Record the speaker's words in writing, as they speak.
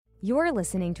You're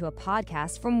listening to a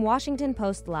podcast from Washington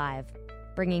Post Live,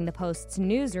 bringing the Post's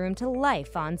newsroom to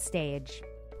life on stage.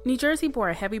 New Jersey bore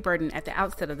a heavy burden at the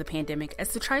outset of the pandemic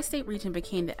as the tri-state region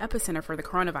became the epicenter for the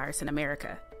coronavirus in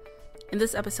America. In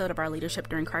this episode of our Leadership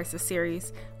During Crisis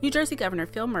series, New Jersey Governor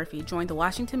Phil Murphy joined the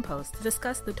Washington Post to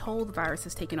discuss the toll the virus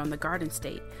has taken on the Garden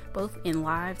State, both in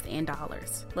lives and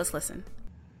dollars. Let's listen.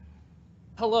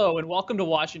 Hello, and welcome to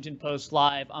Washington Post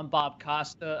Live. I'm Bob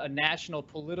Costa, a national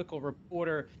political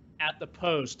reporter at the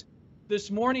Post.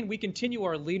 This morning, we continue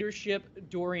our Leadership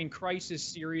During Crisis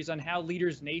series on how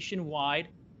leaders nationwide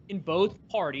in both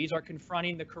parties are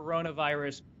confronting the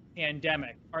coronavirus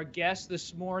pandemic. Our guest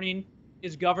this morning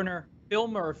is Governor Phil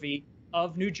Murphy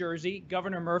of New Jersey.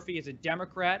 Governor Murphy is a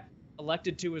Democrat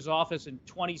elected to his office in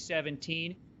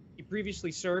 2017. He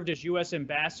previously served as U.S.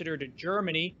 Ambassador to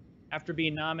Germany after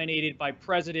being nominated by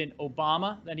President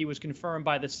Obama. Then he was confirmed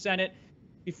by the Senate.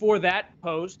 Before that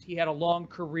post, he had a long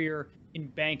career in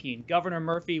banking. Governor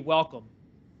Murphy, welcome.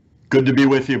 Good to be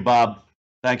with you, Bob.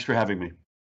 Thanks for having me.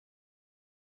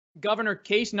 Governor,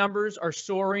 case numbers are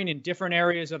soaring in different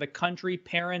areas of the country.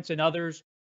 Parents and others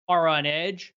are on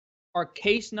edge. Are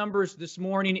case numbers this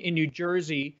morning in New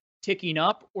Jersey ticking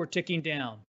up or ticking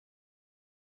down?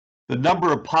 The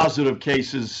number of positive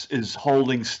cases is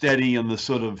holding steady in the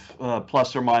sort of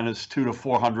plus or minus 200 to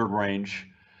 400 range.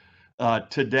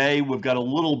 Today, we've got a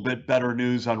little bit better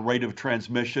news on rate of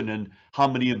transmission and how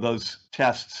many of those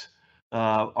tests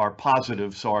are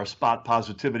positive, so our spot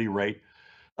positivity rate.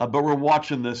 But we're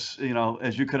watching this,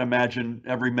 as you can imagine,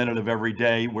 every minute of every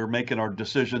day. We're making our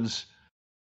decisions,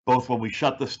 both when we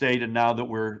shut the state and now that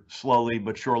we're slowly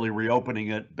but surely reopening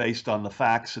it based on the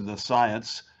facts and the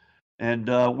science. And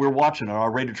we're watching it.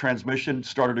 Our rate of transmission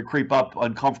started to creep up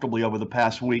uncomfortably over the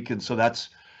past week, and so that's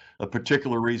a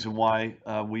particular reason why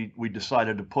we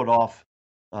decided to put off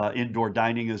indoor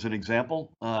dining as an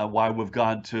example, why we've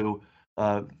gone to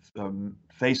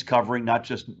face covering. Not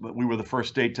just, we were the first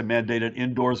state to mandate it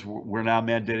indoors, we're now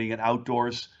mandating it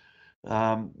outdoors.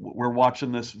 We're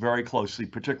watching this very closely,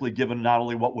 particularly given not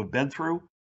only what we've been through,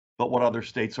 but what other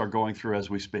states are going through as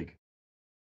we speak.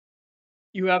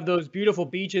 You have those beautiful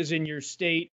beaches in your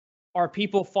state. Are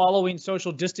people following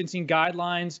social distancing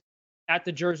guidelines at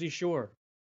the Jersey Shore?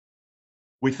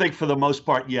 We think for the most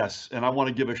part, yes. And I want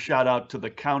to give a shout out to the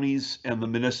counties and the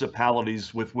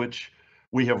municipalities with which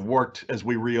we have worked as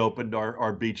we reopened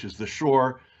our beaches. The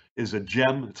Shore is a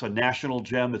gem. It's a national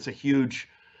gem. It's a huge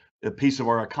piece of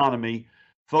our economy.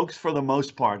 Folks, for the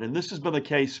most part, and this has been the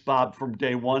case, Bob, from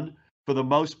day one, for the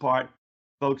most part,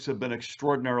 folks have been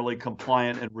extraordinarily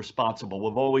compliant and responsible.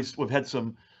 We've had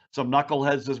some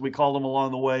knuckleheads, as we call them,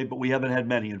 along the way, but we haven't had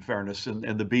many, in fairness,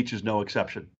 and the beach is no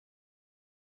exception.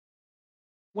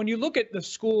 When you look at the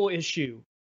school issue,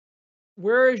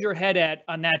 where is your head at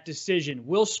on that decision?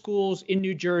 Will schools in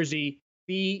New Jersey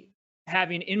be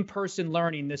having in-person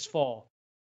learning this fall?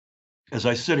 As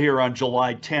I sit here on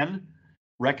July 10,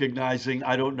 recognizing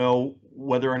I don't know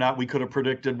whether or not we could have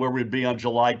predicted where we'd be on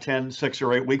July 10, 6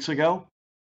 or 8 weeks ago,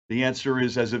 the answer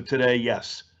is, as of today,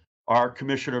 yes. Our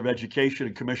Commissioner of Education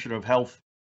and Commissioner of Health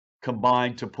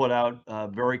combined to put out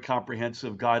very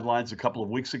comprehensive guidelines a couple of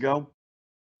weeks ago.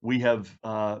 We have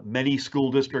many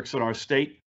school districts in our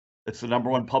state. It's the number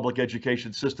one public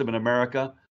education system in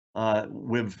America.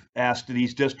 We've asked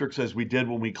these districts, as we did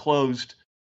when we closed,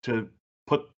 to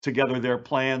put together their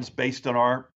plans based on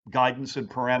our guidance and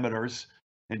parameters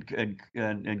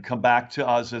and come back to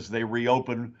us as they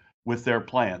reopen with their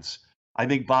plans. I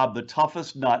think, Bob, the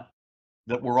toughest nut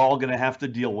that we're all going to have to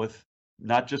deal with,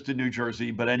 not just in New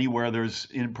Jersey, but anywhere there's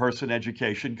in-person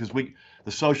education, because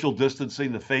the social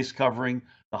distancing, the face covering,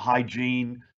 the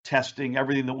hygiene, testing,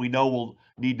 everything that we know will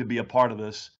need to be a part of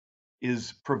this,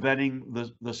 is preventing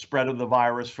the spread of the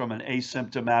virus from an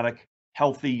asymptomatic,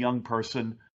 healthy young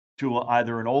person to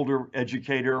either an older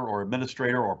educator or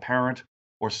administrator or parent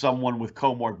or someone with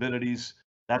comorbidities.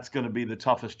 That's going to be the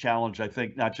toughest challenge, I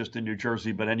think, not just in New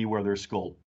Jersey, but anywhere there's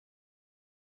school.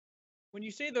 When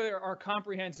you say there are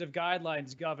comprehensive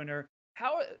guidelines, Governor,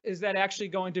 how is that actually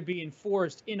going to be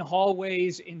enforced in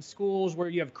hallways, in schools where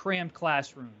you have cramped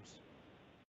classrooms?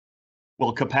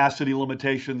 Well, capacity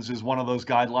limitations is one of those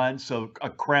guidelines. So a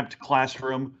cramped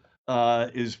classroom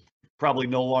is probably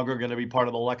no longer going to be part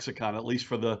of the lexicon, at least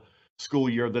for the school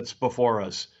year that's before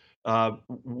us.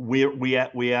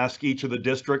 We ask each of the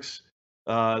districts,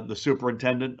 the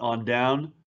superintendent on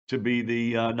down, to be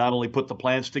the not only put the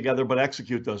plans together, but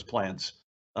execute those plans.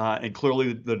 And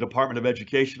clearly the Department of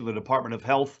Education and the Department of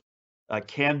Health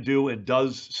can do and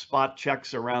does spot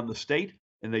checks around the state,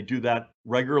 and they do that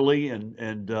regularly and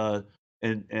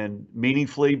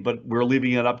meaningfully, but we're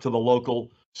leaving it up to the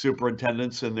local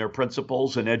superintendents and their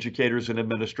principals and educators and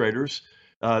administrators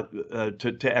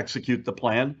to execute the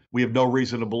plan. We have no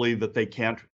reason to believe that they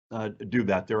can't do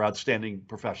that. They're outstanding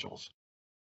professionals.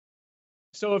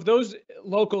 So if those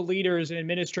local leaders and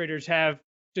administrators have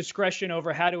discretion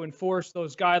over how to enforce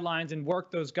those guidelines and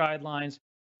work those guidelines,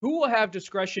 who will have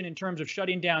discretion in terms of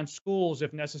shutting down schools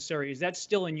if necessary? Is that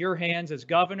still in your hands as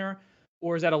governor,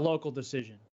 or is that a local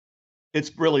decision?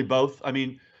 It's really both. I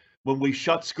mean, when we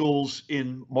shut schools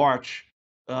in March,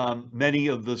 many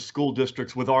of the school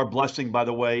districts, with our blessing, by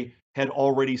the way, had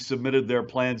already submitted their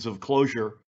plans of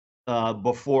closure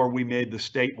before we made the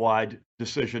statewide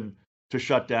decision to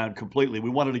shut down completely. We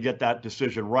wanted to get that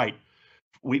decision right.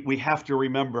 We have to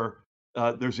remember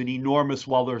there's an enormous,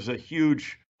 while there's a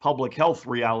huge public health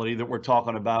reality that we're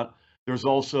talking about, there's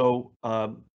also a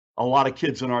lot of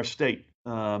kids in our state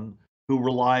who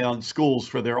rely on schools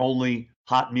for their only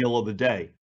hot meal of the day.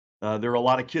 There are a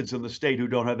lot of kids in the state who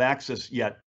don't have access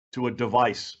yet to a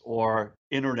device or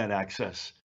internet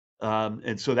access.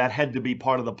 And so that had to be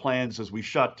part of the plans as we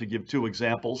shut, to give two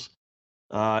examples.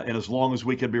 And as long as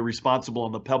we can be responsible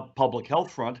on the public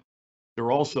health front,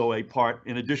 they're also a part,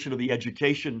 in addition to the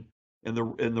education and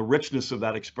the richness of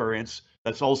that experience,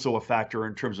 that's also a factor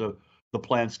in terms of the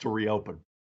plans to reopen.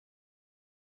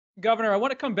 Governor, I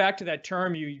want to come back to that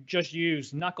term you just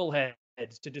used, knuckleheads,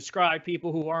 to describe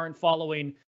people who aren't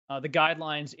following the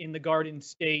guidelines in the Garden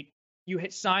State. You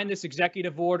had signed this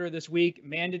executive order this week,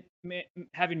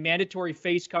 having mandatory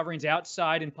face coverings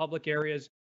outside in public areas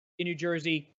in New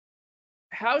Jersey.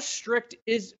 How strict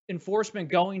is enforcement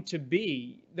going to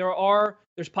be?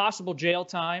 There's possible jail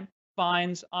time,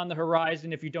 fines on the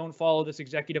horizon if you don't follow this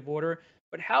executive order.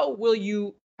 But how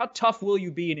tough will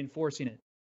you be in enforcing it?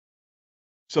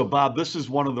 So, Bob, this is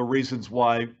one of the reasons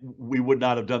why we would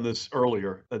not have done this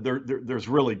earlier. There's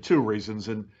really two reasons,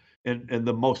 and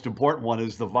the most important one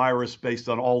is the virus, based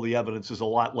on all the evidence, is a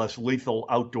lot less lethal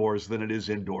outdoors than it is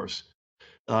indoors,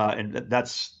 and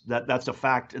that's a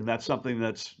fact, and that's something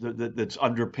that's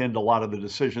underpinned a lot of the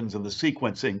decisions and the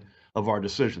sequencing of our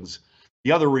decisions.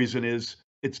 The other reason is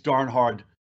it's darn hard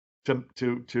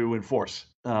to enforce.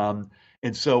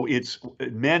 And so it's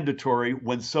mandatory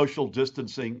when social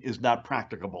distancing is not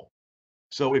practicable.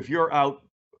 So if you're out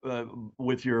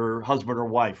with your husband or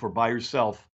wife or by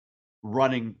yourself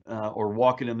running or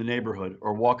walking in the neighborhood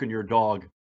or walking your dog,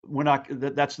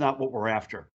 that's not what we're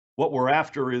after. What we're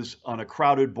after is on a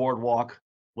crowded boardwalk,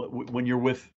 when you're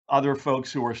with other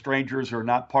folks who are strangers or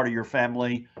not part of your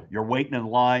family, you're waiting in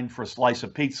line for a slice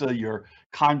of pizza, you're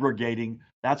congregating,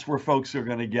 that's where folks are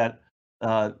going to get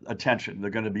attention.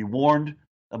 They're going to be warned.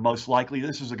 Most likely,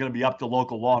 this is going to be up to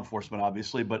local law enforcement,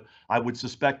 obviously, but I would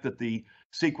suspect that the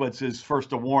sequence is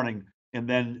first a warning and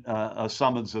then a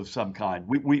summons of some kind.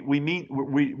 We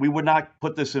would not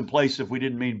put this in place if we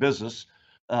didn't mean business.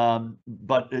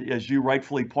 But as you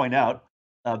rightfully point out,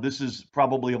 this is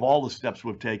probably, of all the steps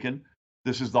we've taken,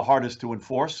 this is the hardest to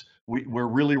enforce. We're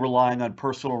really relying on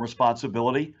personal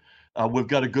responsibility. We've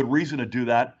got a good reason to do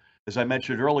that, as I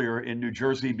mentioned earlier, in New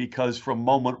Jersey, because from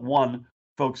moment one,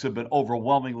 folks have been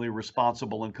overwhelmingly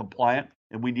responsible and compliant,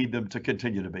 and we need them to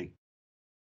continue to be.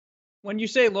 When you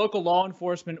say local law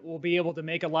enforcement will be able to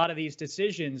make a lot of these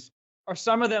decisions, are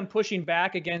some of them pushing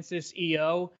back against this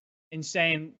EO and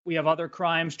saying we have other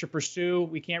crimes to pursue,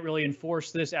 we can't really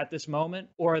enforce this at this moment,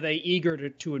 or are they eager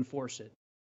to enforce it?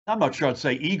 I'm not sure I'd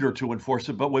say eager to enforce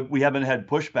it, but we haven't had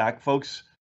pushback. Folks,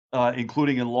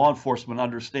 including in law enforcement,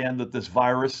 understand that this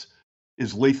virus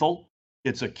is lethal,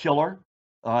 it's a killer,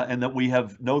 and that we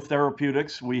have no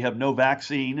therapeutics, we have no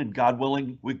vaccine, and God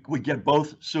willing, we get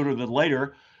both sooner than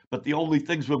later. But the only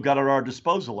things we've got at our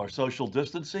disposal are social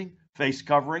distancing, face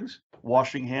coverings,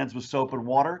 washing hands with soap and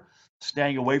water,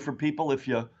 staying away from people if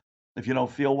you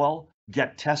don't feel well,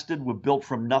 get tested. We've built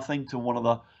from nothing to one of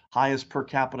the highest per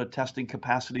capita testing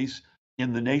capacities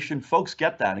in the nation. Folks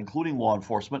get that, including law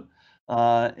enforcement.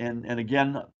 And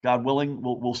again, God willing,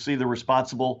 we'll see the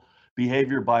responsible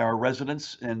behavior by our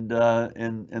residents, and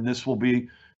this will be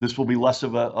less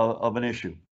of an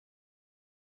issue.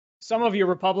 Some of your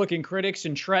Republican critics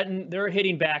in Trenton, they're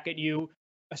hitting back at you.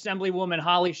 Assemblywoman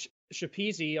Holly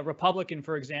Schepisi, a Republican,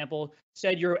 for example,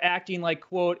 said you're acting like,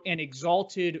 quote, an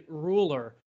exalted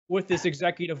ruler with this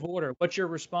executive order. What's your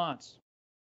response?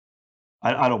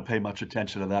 I don't pay much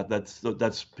attention to that.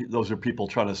 Those are people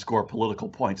trying to score political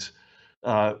points.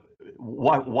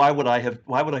 Why would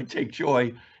I take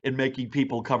joy in making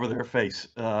people cover their face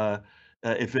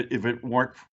if it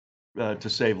weren't to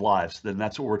save lives? Then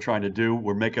that's what we're trying to do.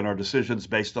 We're making our decisions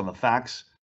based on the facts,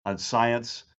 on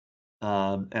science,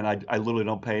 and I literally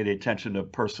don't pay any attention to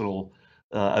personal,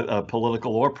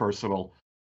 political or personal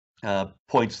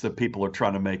points that people are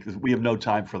trying to make. We have no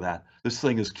time for that. This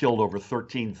thing has killed over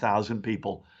 13,000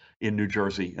 people in New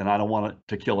Jersey, and I don't want it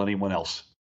to kill anyone else.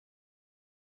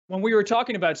 When we were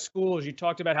talking about schools, you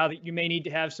talked about how that you may need to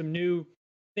have some new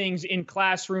things in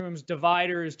classrooms,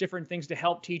 dividers, different things to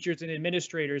help teachers and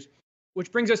administrators,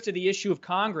 which brings us to the issue of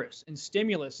Congress and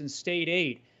stimulus and state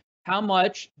aid. How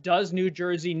much does New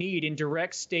Jersey need in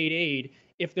direct state aid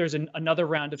if there's another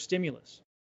round of stimulus?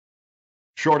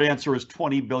 Short answer is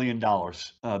 $20 billion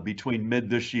between mid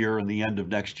this year and the end of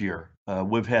next year.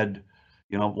 We've had,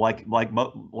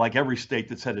 like every state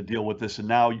that's had to deal with this, and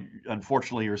now,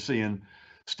 unfortunately, you're seeing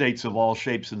states of all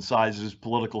shapes and sizes,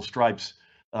 political stripes,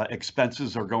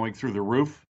 expenses are going through the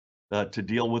roof to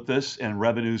deal with this, and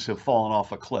revenues have fallen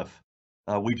off a cliff.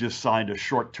 We just signed a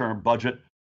short-term budget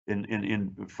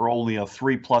for only a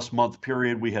 3+ month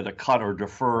period. We had to cut or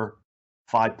defer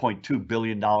 $5.2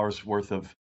 billion worth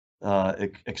of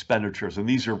expenditures, and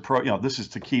these are this is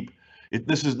to keep it.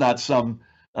 This is not some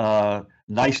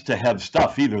nice to have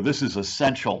stuff either. This is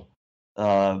essential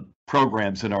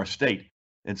programs in our state,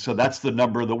 and so that's the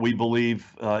number that we believe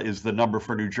is the number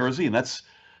for New Jersey, and that's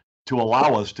to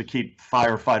allow us to keep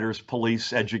firefighters,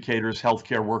 police, educators,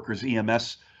 healthcare workers,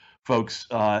 EMS folks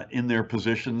in their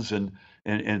positions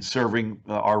and serving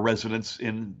our residents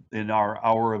in our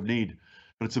hour of need.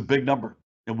 But it's a big number,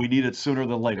 and we need it sooner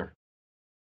than later.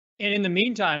 And in the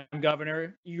meantime,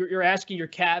 Governor, you're asking your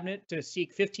cabinet to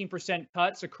seek 15%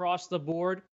 cuts across the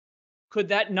board. Could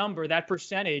that number, that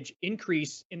percentage,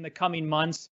 increase in the coming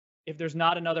months if there's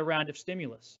not another round of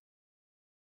stimulus?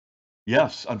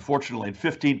 Yes, unfortunately, and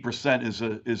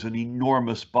 15% is an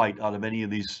enormous bite out of any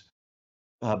of these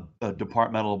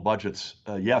departmental budgets.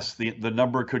 Yes, the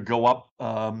number could go up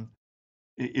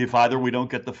if either we don't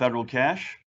get the federal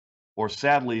cash, or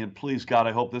sadly, and please God,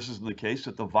 I hope this isn't the case,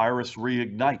 that the virus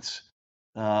reignites.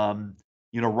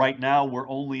 Right now we're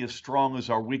only as strong as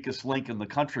our weakest link in the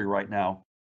country right now,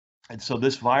 and so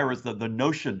this virus, the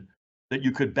notion that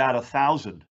you could bat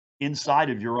 1,000 inside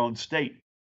of your own state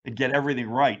and get everything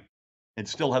right and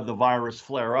still have the virus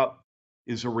flare up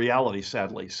is a reality,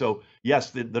 sadly. So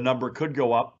yes, the number could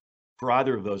go up for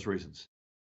either of those reasons.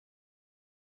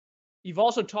 You've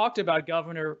also talked about,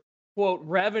 Governor, quote,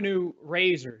 revenue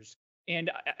raisers.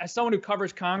 And as someone who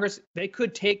covers Congress, they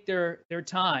could take their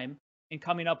time in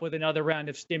coming up with another round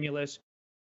of stimulus.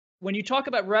 When you talk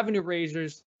about revenue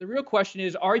raisers, the real question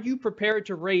is, are you prepared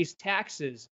to raise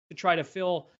taxes to try to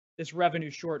fill this revenue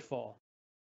shortfall?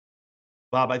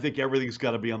 Bob, I think everything's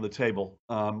got to be on the table.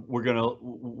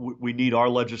 We need our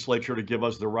legislature to give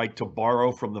us the right to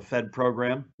borrow from the Fed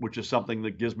program, which is something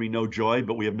that gives me no joy,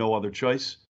 but we have no other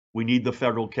choice. We need the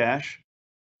federal cash,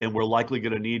 and we're likely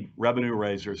going to need revenue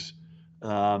raisers.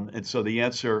 And so the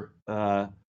answer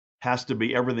has to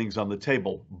be everything's on the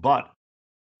table, but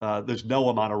there's no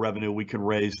amount of revenue we can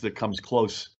raise that comes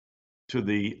close to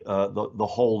the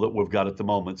hole that we've got at the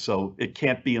moment. So it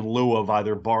can't be in lieu of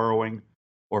either borrowing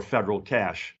or federal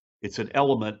cash. It's an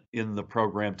element in the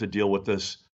program to deal with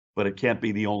this, but it can't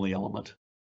be the only element.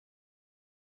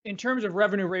 In terms of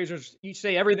revenue raisers, you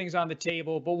say everything's on the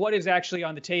table, but what is actually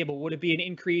on the table? Would it be an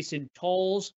increase in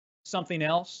tolls, something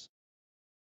else?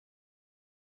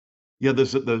 Yeah,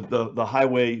 there's the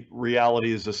highway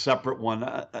reality is a separate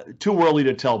one. Too early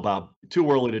to tell, Bob. Too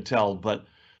early to tell, but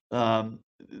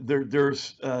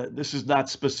there's this is not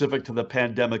specific to the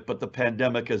pandemic, but the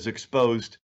pandemic has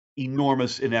exposed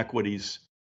enormous inequities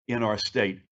in our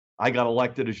state. I got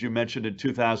elected, as you mentioned, in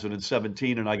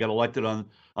 2017, and I got elected on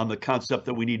the concept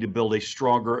that we need to build a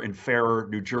stronger and fairer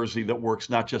New Jersey that works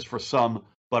not just for some,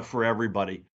 but for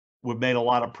everybody. We've made a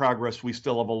lot of progress. We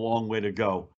still have a long way to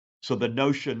go. So the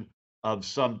notion of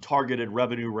some targeted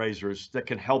revenue raisers that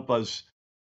can help us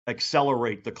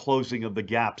accelerate the closing of the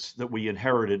gaps that we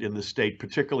inherited in the state,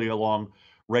 particularly along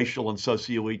racial and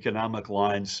socioeconomic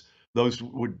lines, those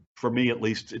would, for me at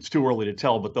least, it's too early to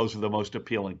tell, but those are the most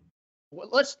appealing. Well,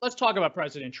 let's talk about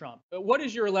President Trump. What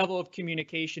is your level of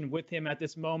communication with him at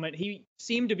this moment? He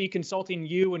seemed to be consulting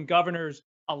you and governors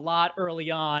a lot early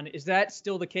on. Is that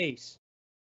still the case?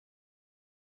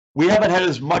 We haven't had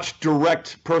as much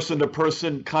direct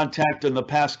person-to-person contact in the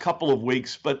past couple of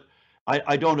weeks, but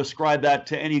I don't ascribe that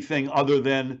to anything other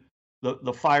than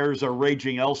the fires are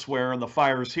raging elsewhere, and the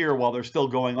fires here, while they're still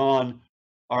going on,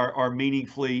 are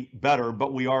meaningfully better.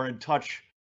 But we are in touch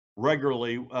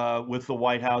regularly with the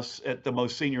White House at the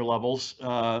most senior levels,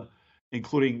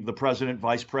 including the president,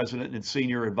 vice president, and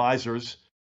senior advisors.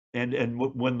 And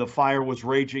when the fire was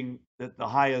raging at the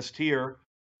highest here,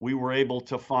 we were able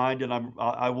to find, and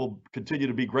I will continue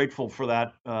to be grateful for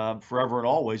that forever and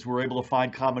always. We were able to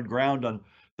find common ground on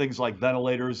things like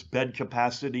ventilators, bed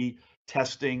capacity,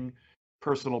 testing,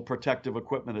 personal protective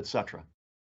equipment, etc.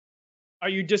 Are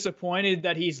you disappointed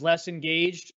that he's less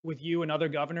engaged with you and other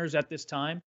governors at this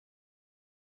time?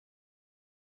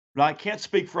 Now, I can't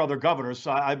speak for other governors,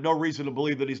 so I have no reason to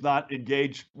believe that he's not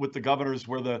engaged with the governors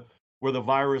where the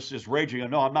virus is raging.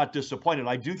 And no, I'm not disappointed.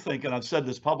 I do think, and I've said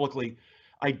this publicly,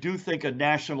 I do think a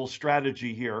national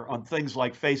strategy here on things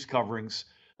like face coverings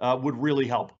would really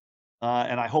help.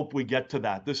 And I hope we get to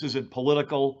that. This isn't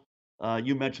political.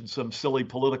 You mentioned some silly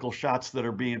political shots that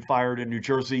are being fired in New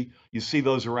Jersey. You see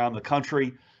those around the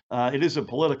country. It isn't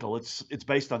political. It's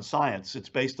based on science. It's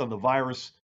based on the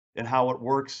virus and how it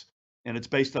works, and it's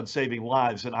based on saving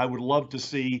lives. And I would love to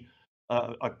see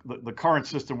the current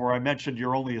system where I mentioned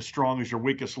you're only as strong as your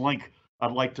weakest link.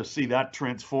 I'd like to see that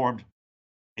transformed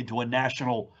into a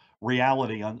national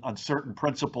reality on certain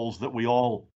principles that we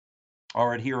all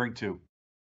are adhering to.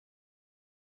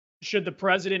 Should the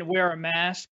president wear a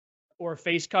mask or a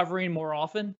face covering more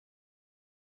often?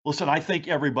 Listen, I think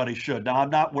everybody should. Now, I'm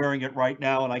not wearing it right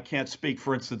now, and I can't speak,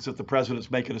 for instance, if the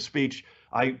president's making a speech.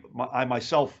 I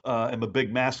myself am a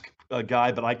big mask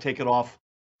guy, but I take it off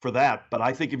for that. But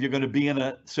I think if you're going to be in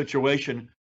a situation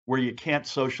where you can't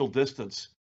social distance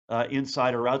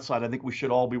inside or outside, I think we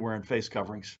should all be wearing face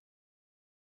coverings.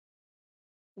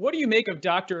 What do you make of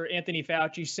Dr. Anthony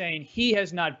Fauci saying he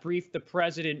has not briefed the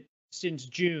president since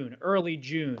June, early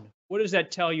June? What does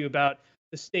that tell you about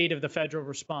the state of the federal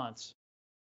response?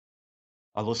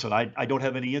 Listen, I don't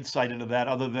have any insight into that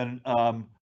other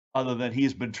than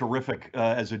he's been terrific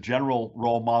as a general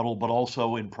role model, but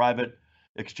also in private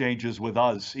exchanges with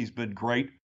us. He's been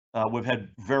great. We've had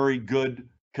very good,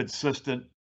 consistent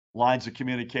lines of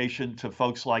communication to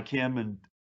folks like him and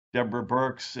Deborah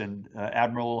Birx and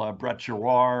Admiral Brett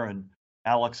Giroir and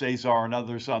Alex Azar and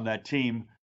others on that team.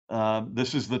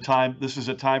 This is a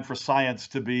time for science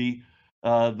to be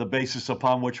the basis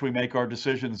upon which we make our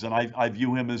decisions, and I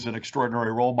view him as an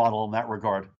extraordinary role model in that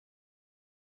regard.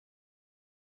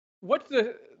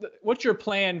 What's your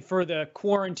plan for the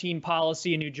quarantine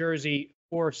policy in New Jersey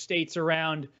or states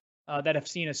around that have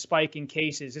seen a spike in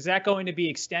cases? Is that going to be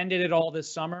extended at all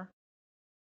this summer?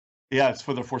 Yeah, it's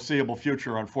for the foreseeable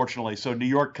future, unfortunately. So New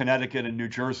York, Connecticut, and New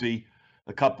Jersey,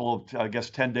 a couple of, I guess,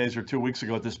 10 days or 2 weeks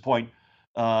ago at this point,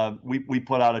 we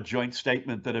put out a joint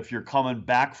statement that if you're coming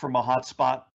back from a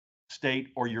hotspot state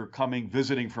or you're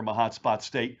visiting from a hotspot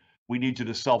state, we need you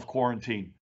to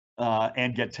self-quarantine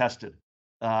and get tested.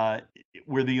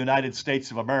 We're the United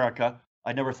States of America.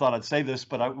 I never thought I'd say this,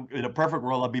 but in a perfect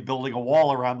world, I'd be building a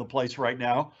wall around the place right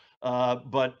now.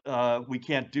 But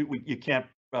you can't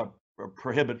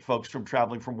prohibit folks from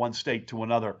traveling from one state to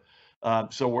another.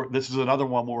 So this is another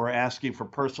one where we're asking for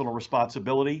personal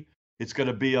responsibility. It's going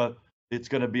to be a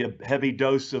heavy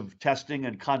dose of testing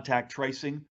and contact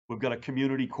tracing. We've got a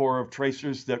community core of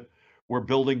tracers that we're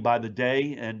building by the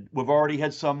day, and we've already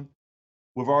had some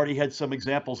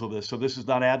examples of this. So this is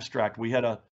not abstract. We had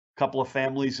a couple of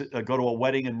families go to a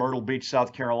wedding in Myrtle Beach,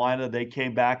 South Carolina. They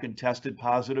came back and tested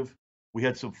positive. We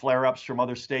had some flare-ups from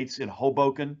other states in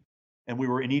Hoboken, and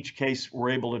in each case, we're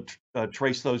able to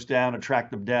trace those down and track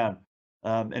them down.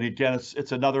 And again,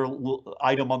 it's another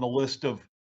item on the list of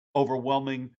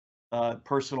overwhelming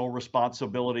personal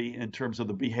responsibility in terms of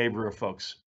the behavior of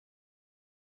folks.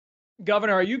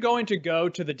 Governor, are you going to go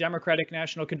to the Democratic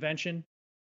National Convention?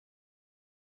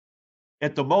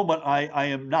 At the moment, I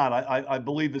am not. I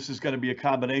believe this is going to be a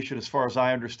combination, as far as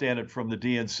I understand it from the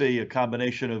DNC, a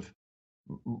combination of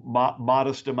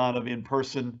modest amount of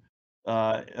in-person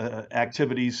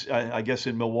activities, I guess,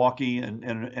 in Milwaukee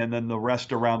and then the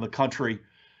rest around the country.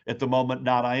 At the moment,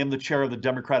 not. I am the chair of the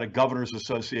Democratic Governors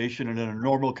Association, and in a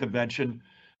normal convention,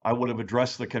 I would have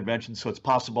addressed the convention. So it's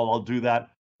possible I'll do that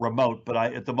remote.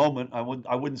 But at the moment, I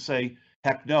wouldn't say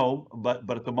heck no. But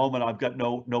at the moment, I've got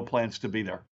no plans to be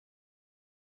there.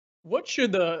 What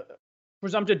should the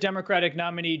presumptive Democratic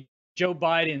nominee Joe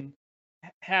Biden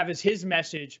have as his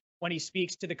message when he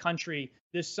speaks to the country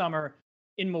this summer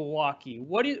in Milwaukee?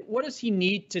 What does he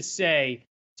need to say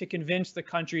to convince the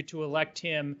country to elect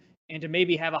him and to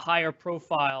maybe have a higher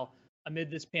profile amid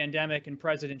this pandemic and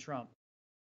President Trump?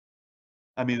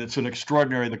 I mean, it's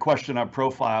the question on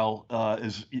profile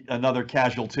is another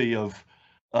casualty of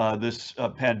this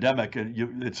pandemic.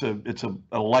 And it's an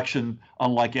election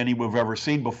unlike any we've ever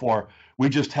seen before. We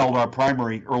just held our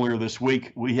primary earlier this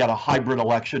week. We had a hybrid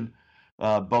election,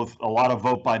 both a lot of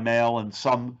vote by mail and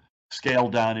some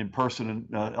scaled down in person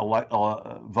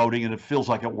voting, and it feels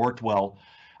like it worked well.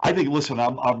 I think, listen,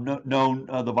 I've known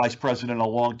the vice president a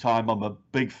long time. I'm a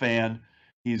big fan.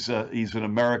 He's an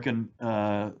American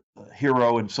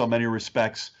hero in so many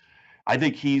respects. I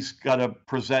think he's got to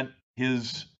present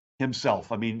his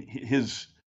himself. I mean, his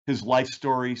life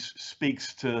story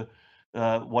speaks to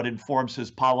what informs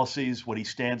his policies, what he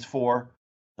stands for.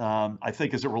 I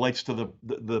think as it relates to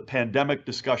the pandemic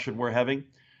discussion we're having,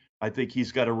 I think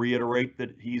he's got to reiterate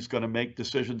that he's going to make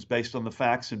decisions based on the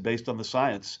facts and based on the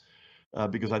science,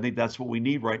 because I think that's what we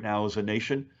need right now as a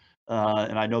nation.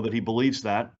 And I know that he believes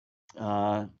that.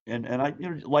 And I,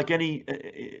 like any,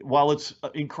 while it's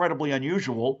incredibly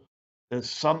unusual,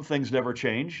 some things never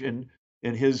change. And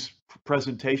his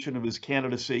presentation of his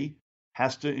candidacy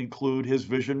has to include his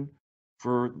vision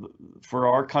for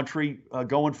our country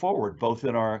going forward, both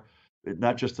in our,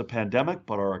 not just the pandemic,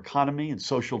 but our economy and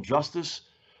social justice,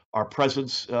 our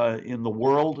presence in the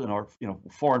world, and our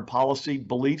foreign policy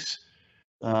beliefs.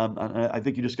 And I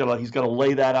think he's got to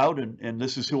lay that out, and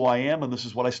this is who I am, and this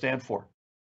is what I stand for.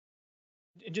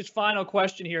 Just final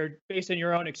question here, based on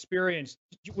your own experience,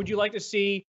 would you like to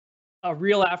see a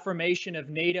real affirmation of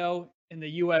NATO in the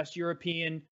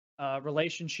U.S.-European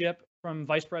relationship from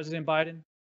Vice President Biden?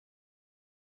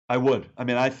 I would. I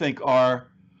mean, I think our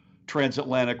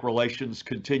transatlantic relations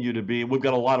continue to be, we've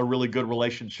got a lot of really good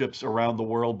relationships around the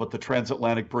world, but the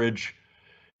transatlantic bridge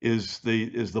is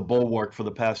the bulwark for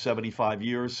the past 75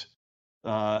 years.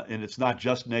 And it's not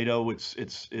just NATO,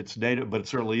 it's NATO, but it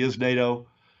certainly is NATO.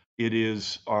 It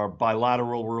is our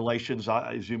bilateral relations.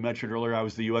 As you mentioned earlier, I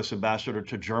was the U.S. ambassador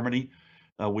to Germany.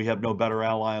 We have no better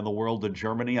ally in the world than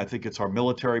Germany. I think it's our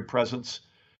military presence.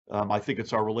 I think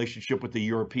it's our relationship with the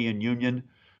European Union.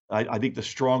 I think the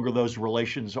stronger those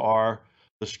relations are,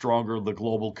 the stronger the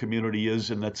global community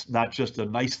is, and that's not just a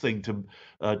nice thing to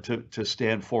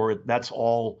stand for. That's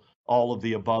all of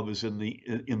the above is in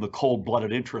the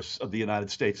cold-blooded interests of the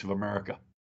United States of America.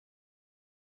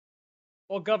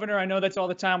 Well, Governor, I know that's all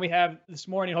the time we have this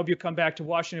morning. I hope you come back to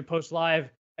Washington Post Live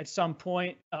at some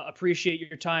point. Appreciate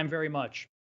your time very much.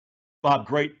 Bob,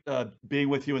 great being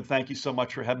with you, and thank you so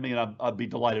much for having me, and I'd be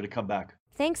delighted to come back.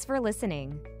 Thanks for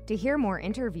listening. To hear more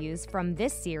interviews from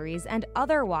this series and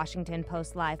other Washington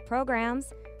Post Live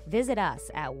programs, visit us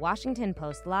at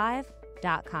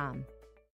WashingtonPostLive.com.